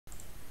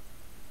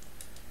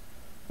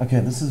Okay,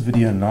 this is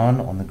video 9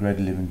 on the grade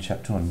 11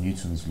 chapter on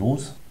Newton's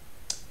laws,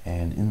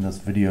 and in this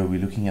video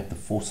we're looking at the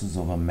forces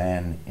of a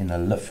man in a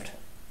lift.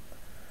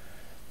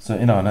 So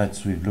in our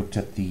notes we've looked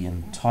at the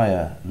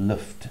entire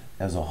lift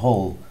as a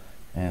whole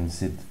and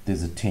said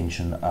there's a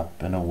tension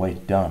up and a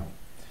weight down.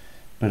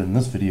 But in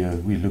this video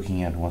we're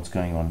looking at what's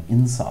going on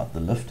inside the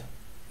lift,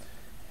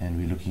 and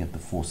we're looking at the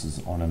forces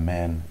on a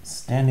man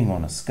standing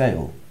on a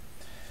scale,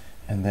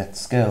 and that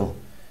scale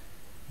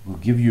will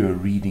give you a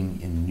reading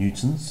in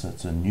newtons. So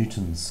it's a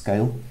Newton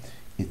scale.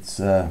 It's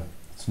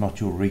not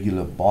your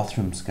regular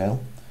bathroom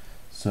scale,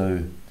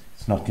 so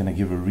it's not going to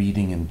give a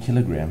reading in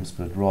kilograms,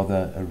 but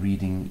rather a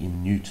reading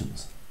in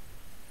newtons.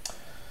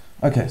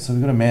 Okay, so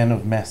we've got a man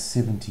of mass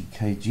 70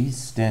 kg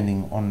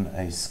standing on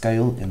a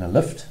scale in a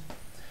lift,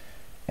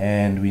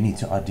 and we need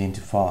to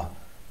identify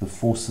the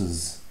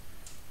forces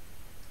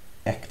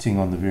acting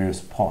on the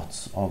various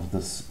parts of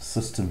this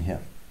system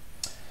here.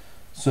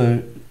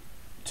 So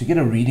to get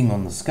a reading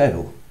on the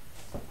scale,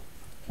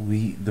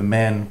 the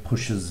man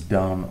pushes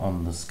down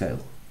on the scale.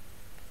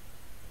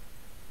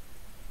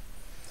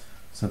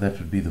 So that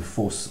would be the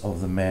force of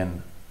the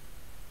man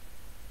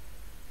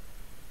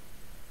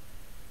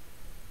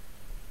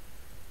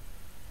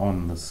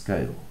on the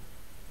scale.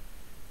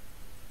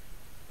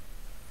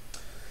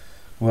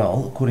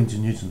 Well, according to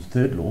Newton's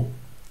third law,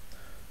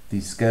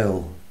 the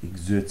scale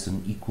exerts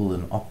an equal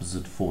and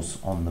opposite force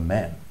on the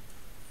man.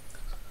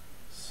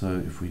 So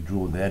if we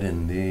draw that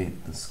in there,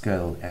 the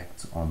scale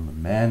acts on the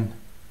man,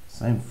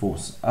 same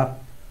force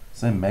up,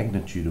 same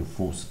magnitude of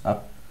force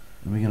up,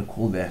 and we're going to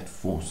call that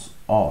force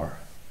R.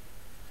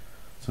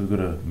 So we've got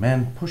a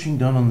man pushing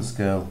down on the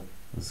scale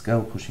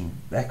pushing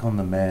back on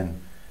the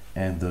man,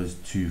 and those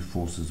two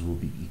forces will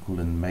be equal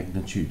in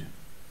magnitude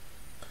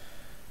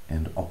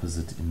and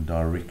opposite in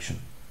direction.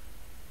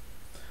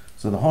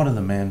 So the harder the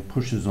man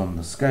pushes on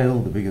the scale,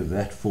 the bigger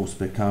that force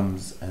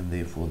becomes, and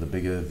therefore the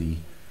bigger the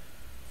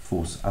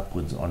force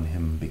upwards on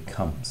him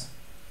becomes.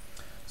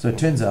 So it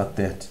turns out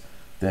that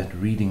that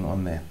reading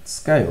on that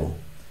scale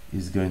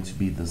is going to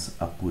be this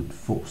upward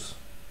force.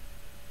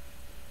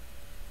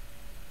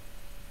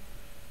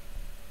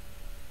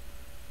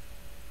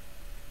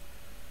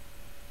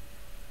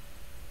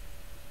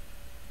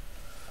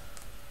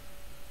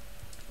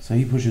 So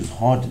he pushes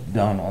hard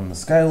down on the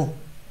scale,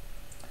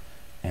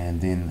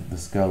 and then the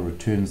scale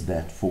returns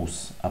that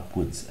force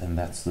upwards, and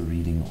that's the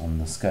reading on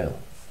the scale.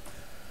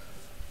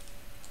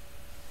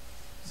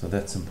 So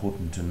that's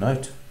important to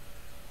note,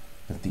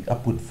 that the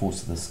upward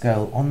force of the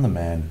scale on the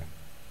man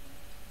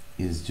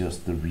is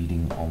just the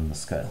reading on the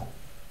scale.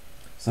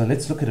 So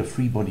let's look at a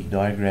free body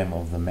diagram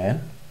of the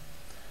man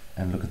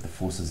and look at the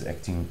forces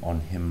acting on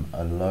him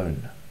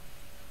alone.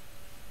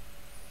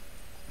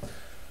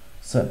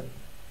 So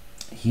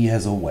he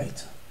has a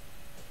weight.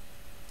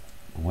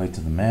 The weight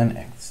of the man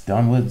acts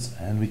downwards,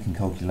 and we can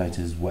calculate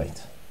his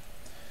weight.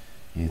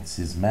 It's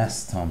his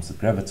mass times the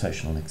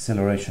gravitational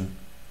acceleration.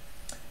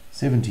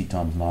 70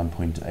 times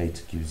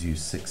 9.8 gives you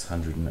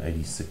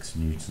 686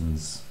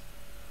 newtons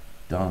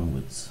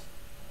downwards.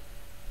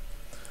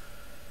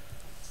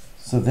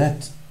 So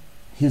that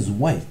his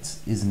weight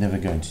is never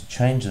going to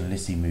change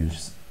unless he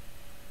moves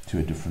to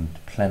a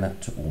different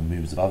planet or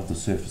moves above the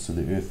surface of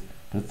the earth.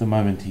 But at the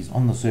moment he's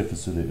on the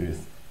surface of the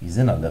earth, he's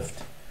in a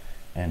lift,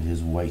 and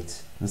his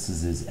weight, this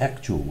is his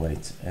actual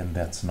weight, and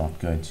that's not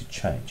going to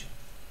change.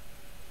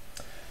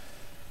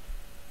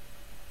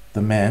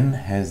 The man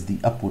has the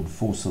upward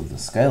force of the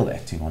scale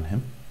acting on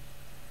him,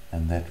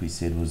 and that we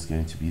said was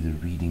going to be the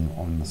reading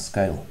on the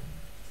scale.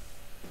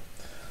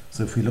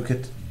 So if we look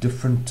at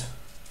different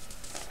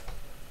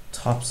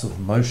types of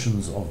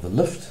motions of the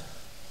lift,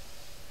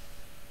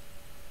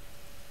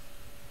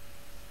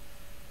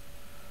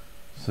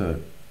 so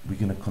we're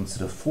going to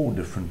consider 4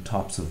 different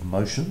types of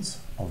motions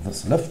of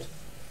this lift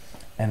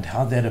and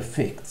how that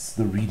affects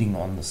the reading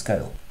on the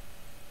scale.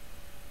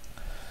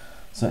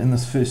 So in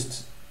this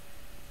first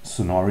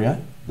scenario,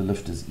 the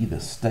lift is either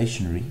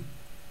stationary,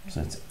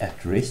 so it's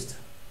at rest,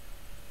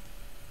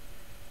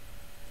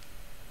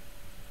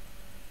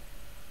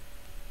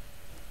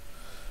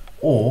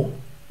 or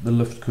the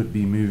lift could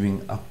be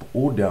moving up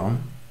or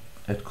down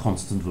at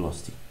constant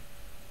velocity.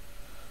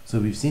 So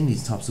we've seen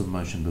these types of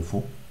motion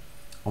before.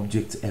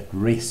 Objects at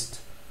rest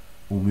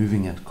or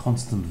moving at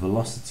constant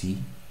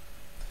velocity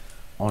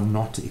are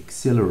not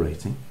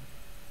accelerating,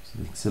 so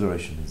the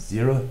acceleration is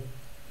 0,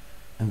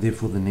 and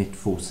therefore the net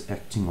force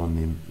acting on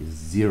them is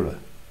 0.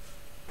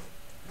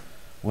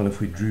 Well,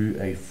 if we drew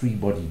a free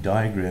body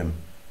diagram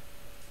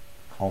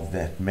of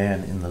that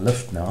man in the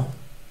lift now,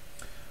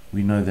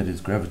 we know that his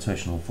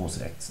gravitational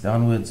force acts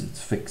downwards,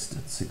 it's fixed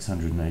at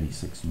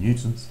 686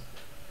 newtons,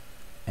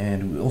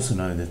 and we also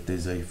know that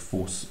there's a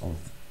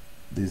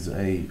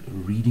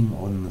reading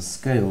on the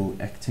scale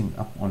acting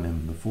up on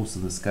him, the force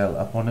of the scale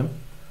up on him.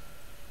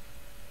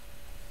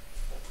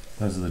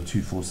 Those are the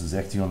two forces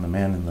acting on the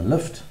man in the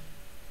lift.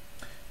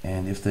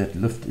 And if that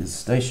lift is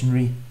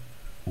stationary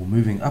or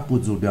moving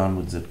upwards or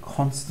downwards at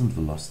constant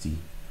velocity,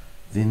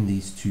 then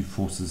these two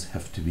forces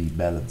have to be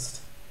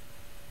balanced.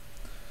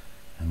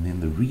 And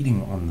then the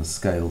reading on the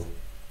scale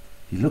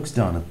he looks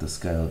down at the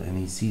scale and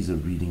he sees a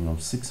reading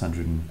of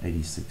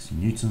 686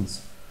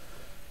 newtons,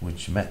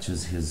 which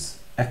matches his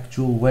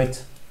actual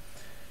weight,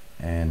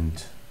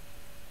 and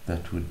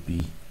that would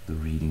be the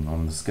reading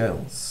on the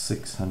scale,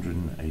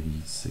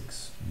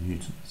 686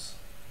 newtons.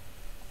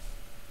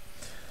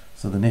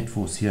 So the net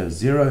force here is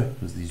 0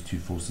 because these two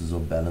forces are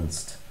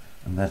balanced,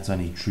 and that's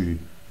only true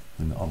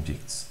when the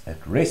object's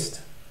at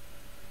rest.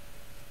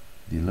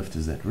 The lift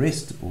is at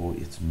rest, or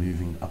it's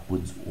moving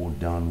upwards or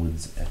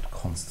downwards at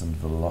constant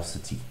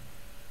velocity.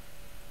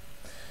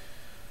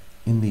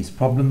 In these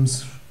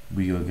problems,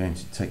 we are going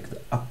to take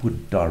the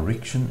upward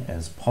direction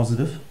as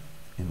positive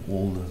in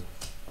all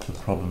the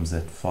problems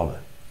that follow.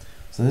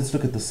 So let's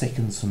look at the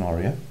second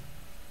scenario.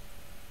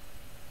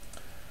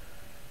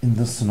 In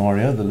this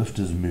scenario, the lift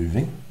is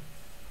moving.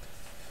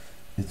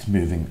 It's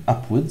moving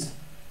upwards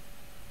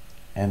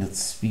and it's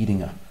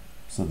speeding up.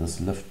 So this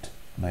lift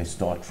may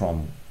start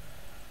from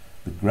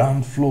the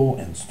ground floor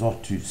and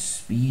start to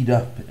speed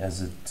up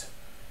as it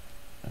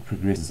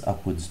progresses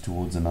upwards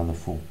towards another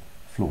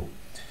floor.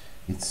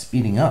 It's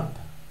speeding up,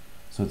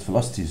 so its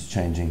velocity is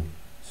changing,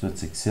 so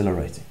it's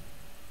accelerating.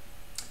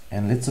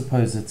 And let's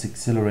suppose it's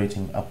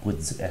accelerating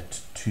upwards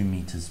at 2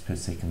 meters per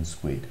second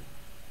squared.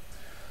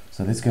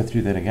 So let's go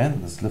through that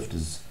again. This lift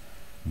is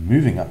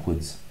moving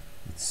upwards,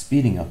 it's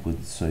speeding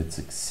upwards, so it's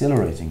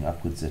accelerating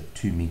upwards at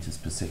 2 meters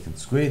per second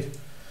squared.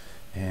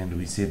 And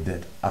we said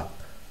that up,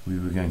 we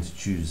were going to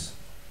choose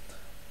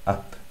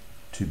up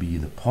to be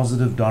the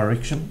positive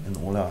direction in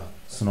all our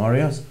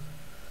scenarios.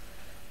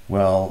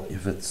 Well,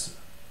 if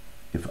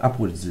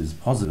upwards is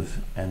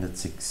positive and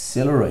it's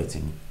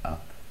accelerating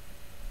up,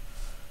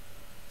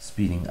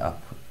 speeding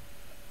up,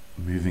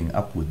 moving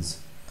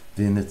upwards,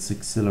 then its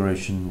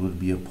acceleration would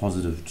be a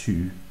positive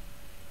 2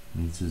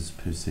 meters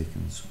per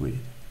second squared.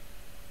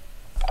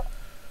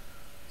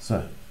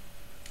 So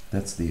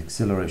that's the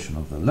acceleration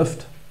of the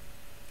lift.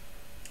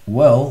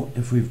 Well,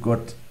 if we've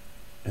got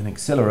an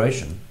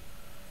acceleration,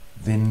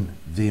 then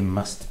there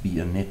must be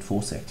a net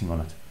force acting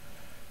on it.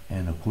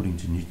 And according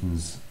to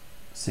Newton's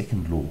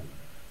second law,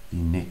 the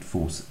net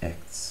force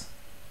acts,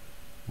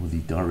 or the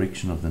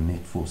direction of the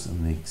net force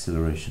and the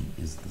acceleration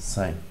is the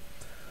same.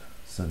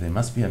 So there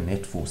must be a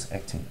net force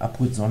acting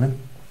upwards on him.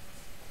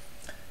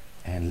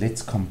 And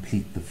let's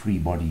complete the free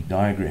body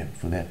diagram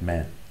for that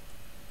man.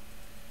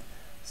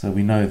 So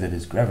we know that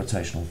his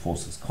gravitational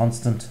force is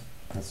constant.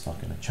 That's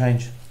not going to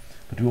change.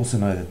 But we also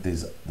know that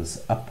there's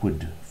this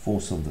upward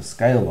force of the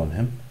scale on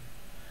him,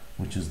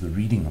 which is the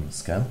reading on the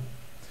scale.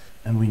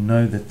 And we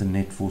know that the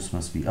net force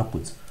must be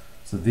upwards.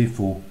 So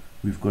therefore,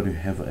 we've got to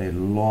have a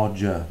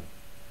larger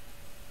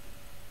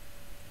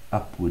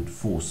upward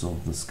force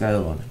of the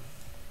scale on him.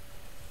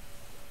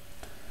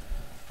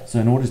 So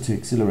in order to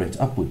accelerate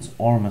upwards,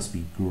 r must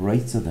be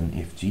greater than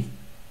fg.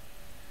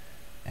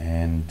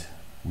 And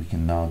we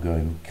can now go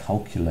and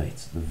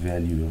calculate the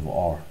value of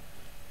r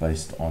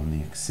based on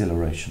the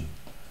acceleration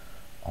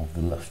of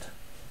the lift.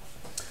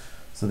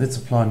 So let's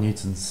apply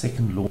Newton's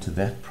second law to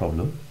that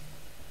problem.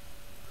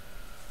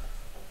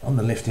 On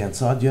the left hand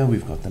side here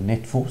we've got the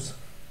net force,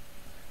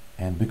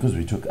 and because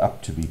we took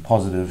up to be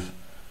positive,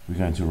 we're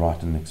going to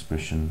write an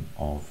expression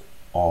of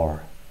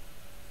r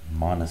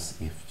minus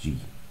fg.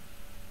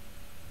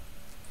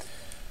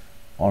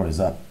 R is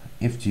up,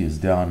 fg is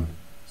down,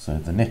 so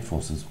the net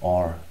force is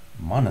r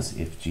minus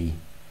fg,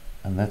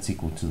 and that's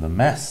equal to the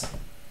mass.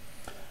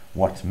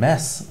 What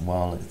mass?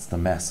 Well, it's the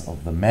mass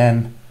of the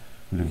man.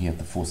 We're looking at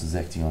the forces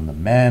acting on the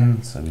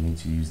man, so we need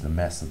to use the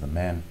mass of the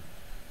man.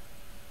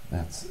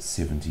 That's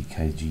 70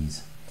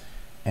 kgs.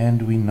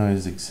 And we know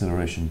his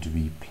acceleration to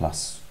be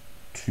plus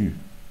 2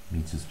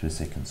 meters per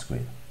second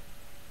squared.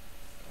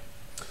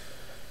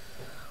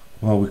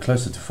 Well, we're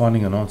closer to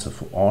finding an answer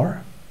for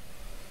r.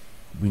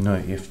 We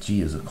know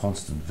fg is a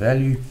constant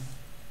value,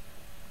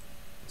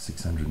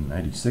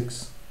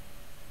 686.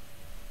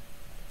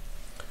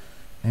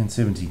 And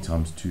 70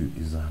 times 2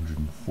 is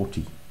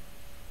 140.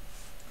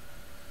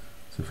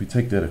 So if we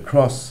take that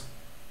across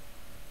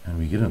and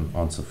we get an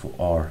answer for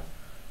r,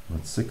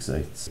 that's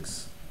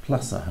 686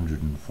 plus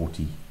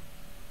 140.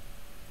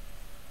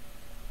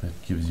 That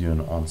gives you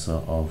an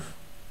answer of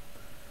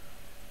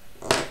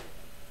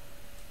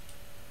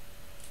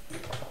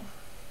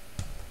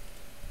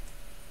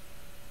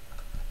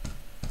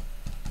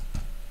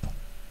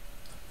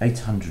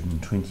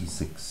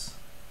 826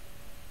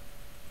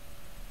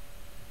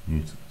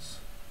 newtons.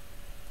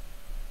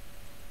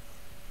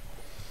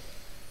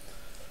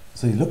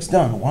 So he looks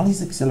down, while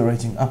he's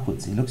accelerating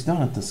upwards, he looks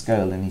down at the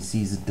scale and he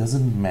sees it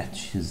doesn't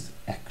match his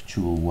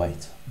actual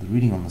weight. The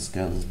reading on the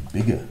scale is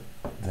bigger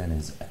than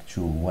his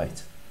actual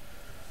weight.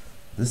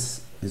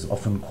 This is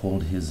often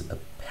called his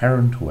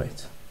apparent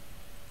weight.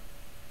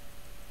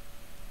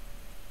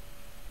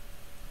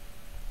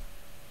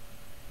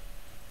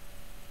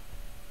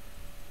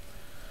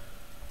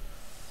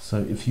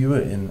 So if you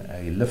were in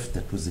a lift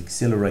that was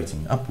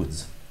accelerating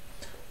upwards,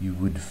 you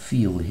would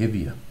feel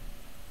heavier.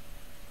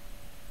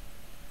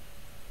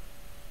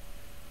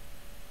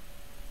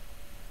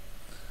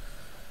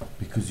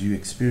 Because you're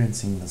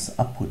experiencing this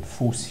upward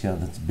force here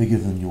that's bigger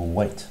than your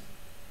weight.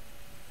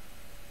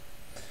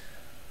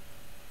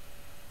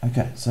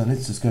 Okay, so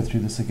let's just go through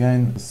this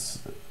again. This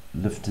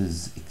lift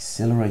is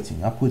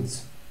accelerating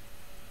upwards.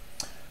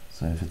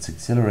 So if its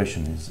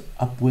acceleration is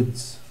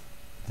upwards,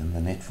 then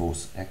the net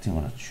force acting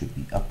on it should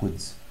be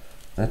upwards.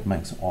 That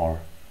makes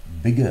R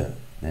bigger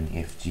than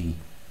Fg.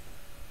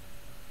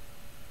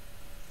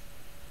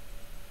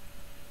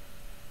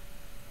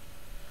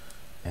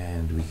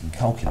 And we can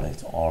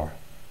calculate R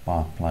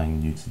by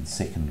applying Newton's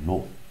second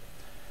law.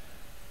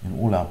 In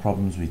all our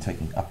problems, we're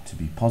taking up to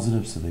be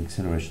positive, so the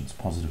acceleration is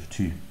positive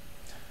 2.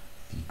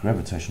 The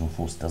gravitational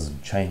force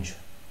doesn't change.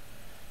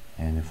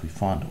 And if we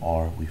find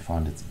R, we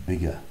find it's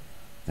bigger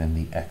than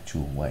the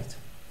actual weight.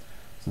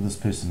 So this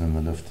person in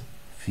the lift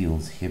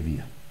feels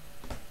heavier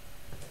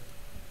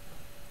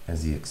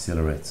as he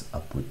accelerates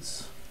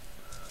upwards.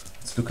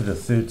 Let's look at a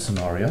third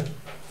scenario.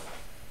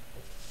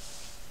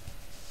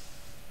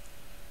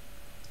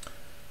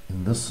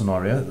 In this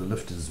scenario, the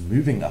lift is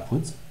moving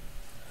upwards,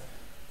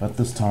 but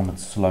this time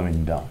it's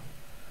slowing down.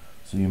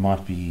 So you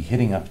might be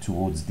heading up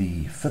towards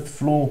the 5th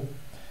floor,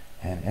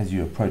 and as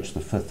you approach the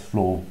 5th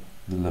floor,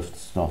 the lift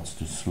starts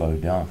to slow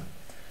down.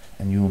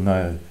 And you'll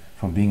know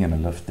from being in a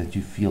lift that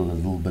you feel a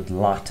little bit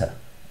lighter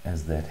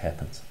as that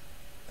happens.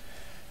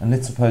 And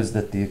let's suppose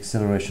that the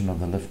acceleration of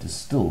the lift is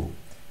still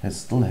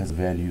has a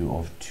value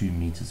of 2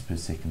 meters per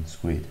second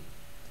squared.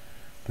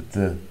 But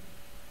the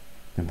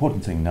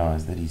important thing now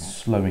is that he's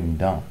slowing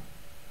down.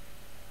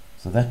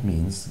 So that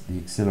means the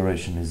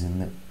acceleration is in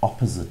the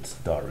opposite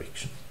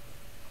direction.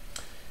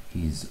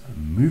 He's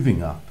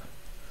moving up,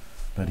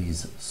 but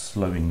he's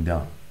slowing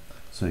down.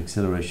 So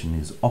acceleration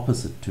is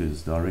opposite to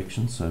his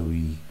direction. So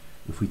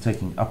if we're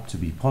taking up to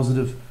be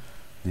positive,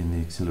 then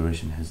the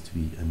acceleration has to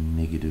be a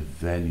negative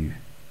value.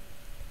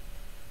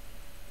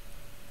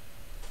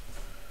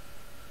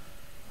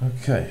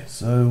 Okay,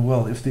 so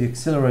well, if the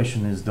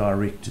acceleration is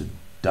directed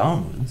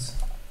downwards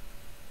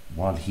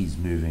while he's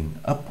moving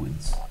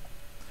upwards,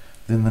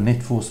 then the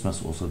net force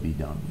must also be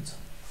downwards.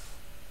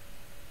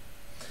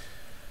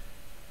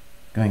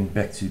 Going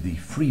back to the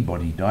free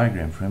body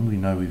diagram frame, we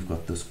know we've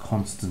got this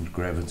constant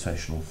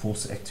gravitational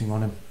force acting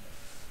on him,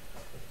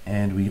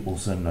 and we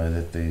also know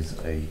that there's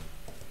a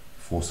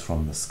force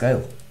from the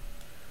scale.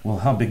 Well,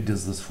 how big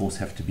does this force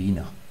have to be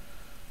now?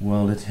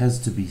 Well, it has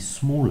to be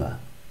smaller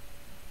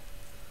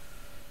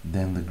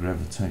than the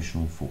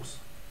gravitational force.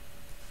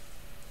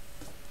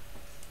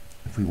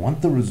 If we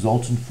want the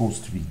resultant force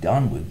to be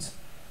downwards,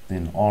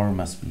 then R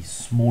must be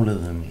smaller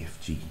than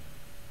Fg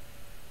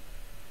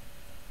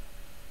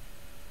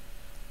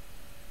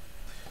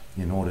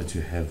in order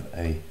to have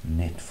a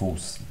net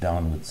force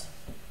downwards.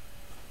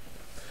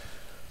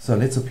 So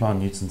let's apply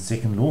Newton's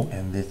second law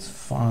and let's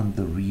find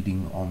the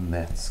reading on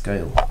that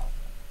scale.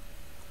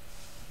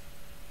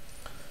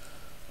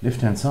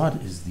 Left hand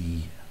side is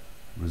the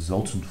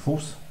resultant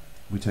force.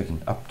 We're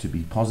taking up to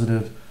be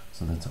positive,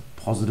 so that's a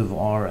positive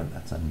R, and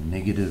that's a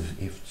negative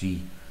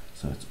Fg,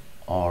 so it's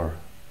R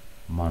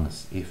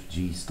minus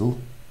Fg still,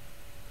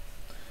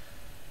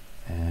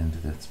 and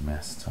that's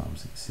mass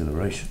times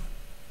acceleration.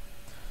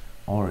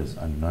 R is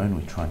unknown,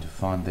 we're trying to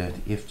find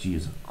that. Fg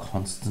is a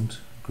constant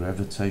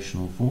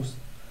gravitational force.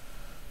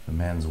 The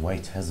man's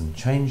weight hasn't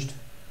changed,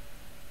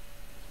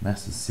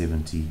 mass is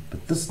 70,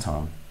 but this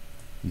time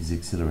he's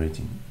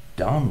accelerating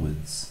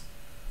downwards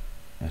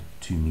at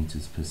 2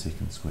 meters per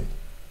second squared.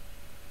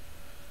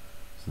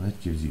 So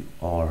that gives you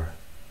R,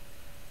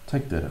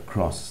 take that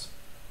across,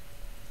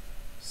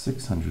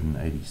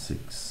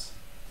 686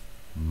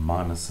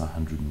 minus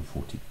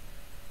 140.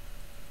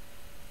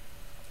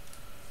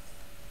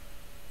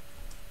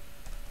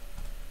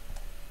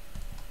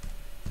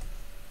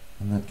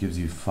 And that gives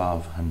you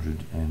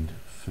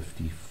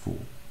 554,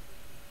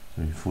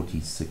 so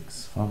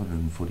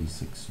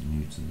 546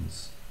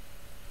 newtons.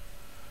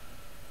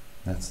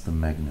 That's the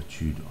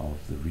magnitude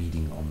of the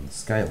reading on the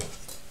scale.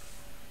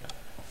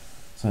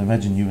 So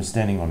imagine you were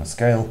standing on a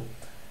scale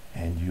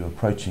and you're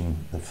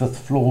approaching the 5th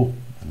floor,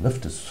 the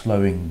lift is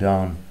slowing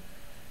down,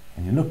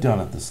 and you look down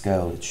at the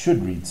scale. It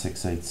should read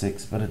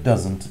 686, but it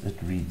doesn't, it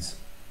reads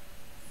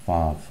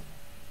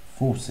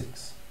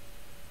 546.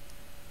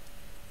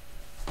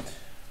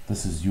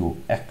 This is your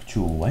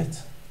actual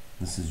weight,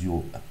 this is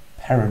your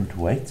apparent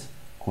weight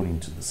according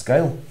to the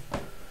scale,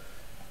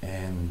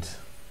 and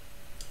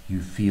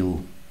you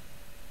feel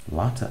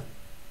lighter.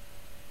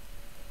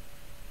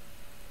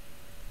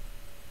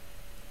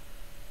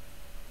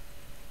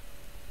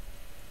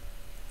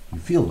 You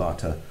feel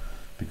lighter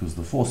because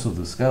the force of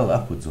the scale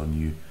upwards on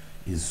you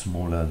is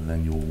smaller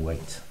than your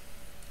weight,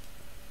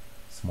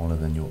 smaller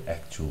than your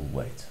actual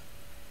weight.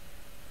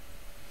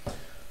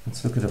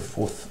 Let's look at a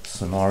fourth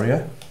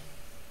scenario.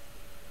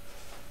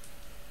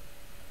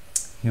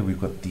 Here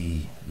we've got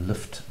the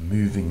lift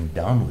moving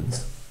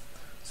downwards.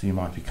 So you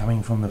might be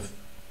coming from the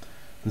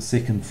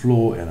 2nd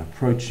floor and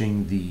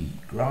approaching the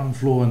ground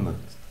floor,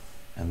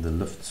 and the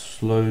lift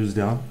slows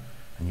down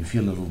and you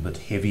feel a little bit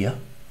heavier.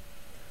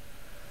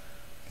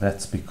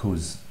 That's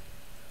because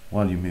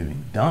while you're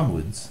moving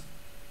downwards,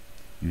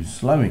 you're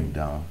slowing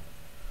down,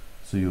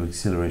 so your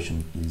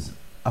acceleration is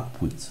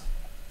upwards.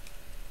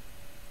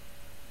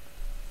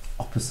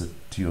 opposite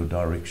to your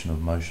direction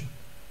of motion.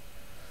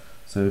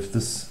 So if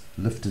this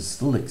lift is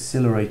still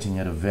accelerating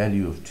at a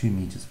value of 2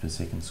 meters per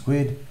second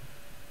squared,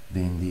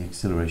 then the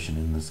acceleration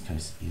in this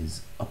case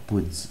is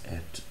upwards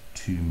at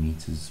 2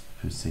 meters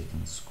per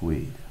second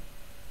squared.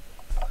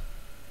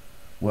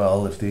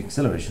 Well, if the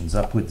acceleration is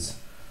upwards,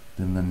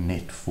 then the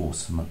net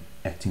force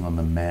acting on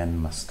the man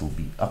must still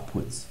be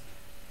upwards.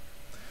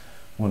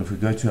 Well, if we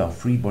go to our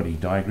free body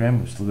diagram,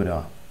 we've still got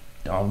our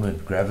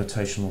downward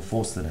gravitational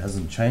force that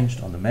hasn't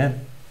changed on the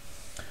man,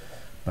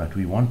 but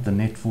we want the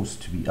net force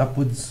to be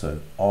upwards, so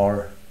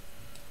R,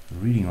 the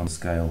reading on the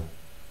scale,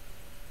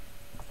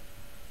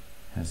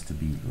 has to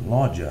be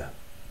larger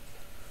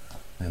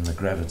than the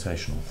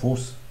gravitational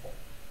force.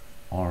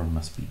 R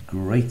must be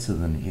greater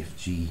than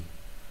Fg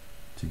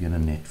to get a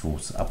net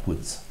force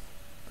upwards.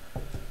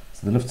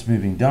 So the lift's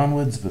moving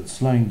downwards but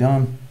slowing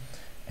down,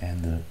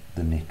 and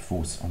the net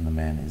force on the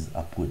man is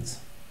upwards.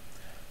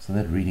 So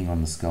that reading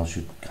on the scale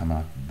should come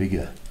out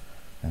bigger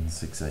than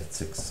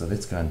 686. So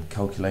let's go and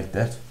calculate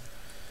that.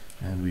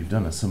 And we've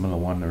done a similar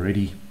one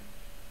already.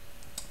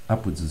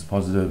 Upwards is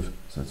positive,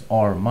 so it's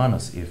R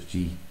minus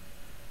Fg.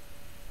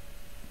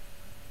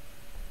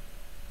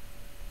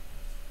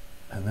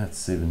 And that's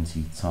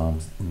 70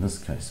 times, in this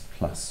case,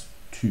 plus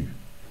 2.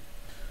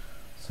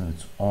 So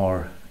it's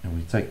R, and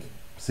we take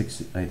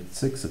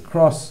 686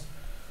 across.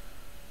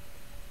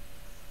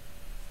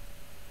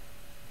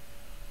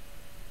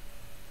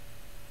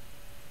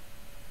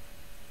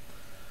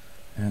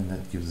 And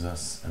that gives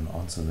us an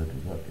answer that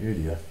we got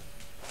earlier.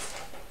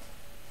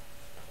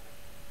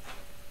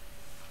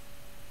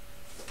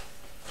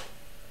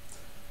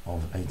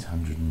 Of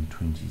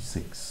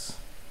 826.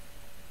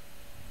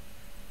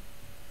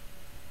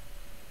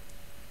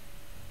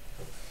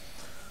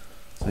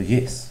 So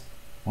yes,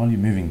 while you're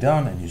moving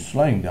down and you're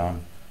slowing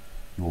down,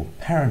 your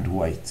apparent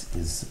weight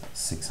is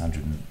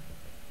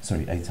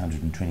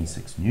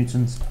 826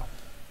 newtons.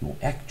 Your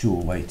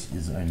actual weight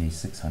is only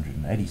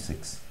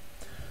 686.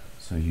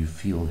 So you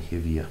feel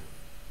heavier.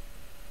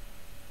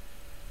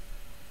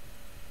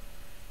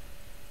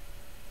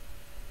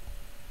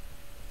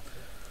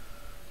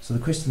 So the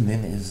question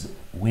then is,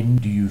 when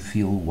do you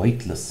feel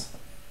weightless?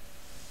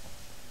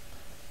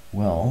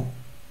 Well,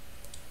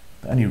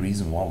 the only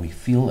reason why we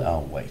feel our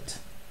weight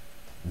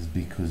is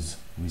because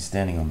we're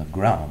standing on the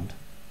ground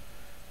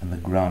and the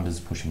ground is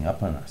pushing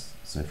up on us.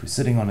 So if we're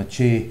sitting on a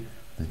chair,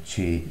 the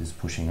chair is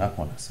pushing up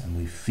on us and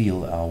we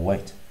feel our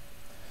weight.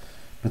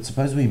 But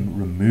suppose we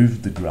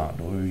removed the ground,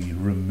 or we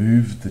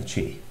removed the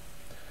chair,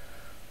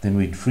 then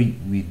we'd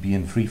be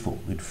in free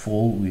fall. We'd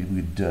fall, we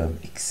would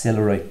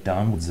accelerate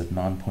downwards at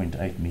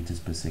 9.8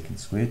 meters per second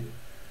squared.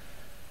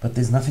 But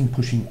there's nothing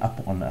pushing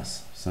up on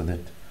us, so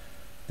that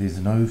there's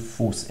no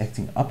force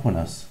acting up on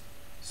us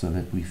so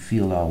that we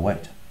feel our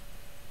weight.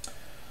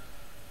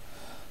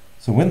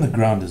 So when the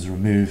ground is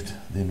removed,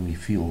 then we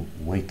feel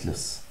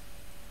weightless.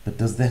 But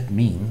does that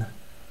mean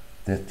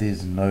that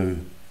there's no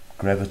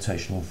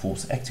gravitational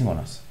force acting on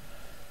us?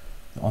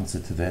 The answer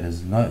to that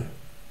is no.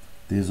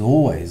 There's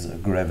always a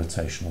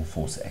gravitational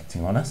force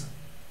acting on us,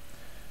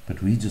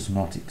 but we're just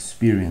not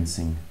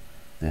experiencing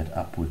that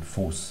upward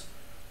force,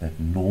 that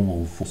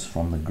normal force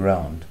from the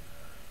ground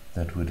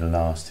that would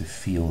allow us to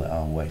feel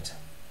our weight.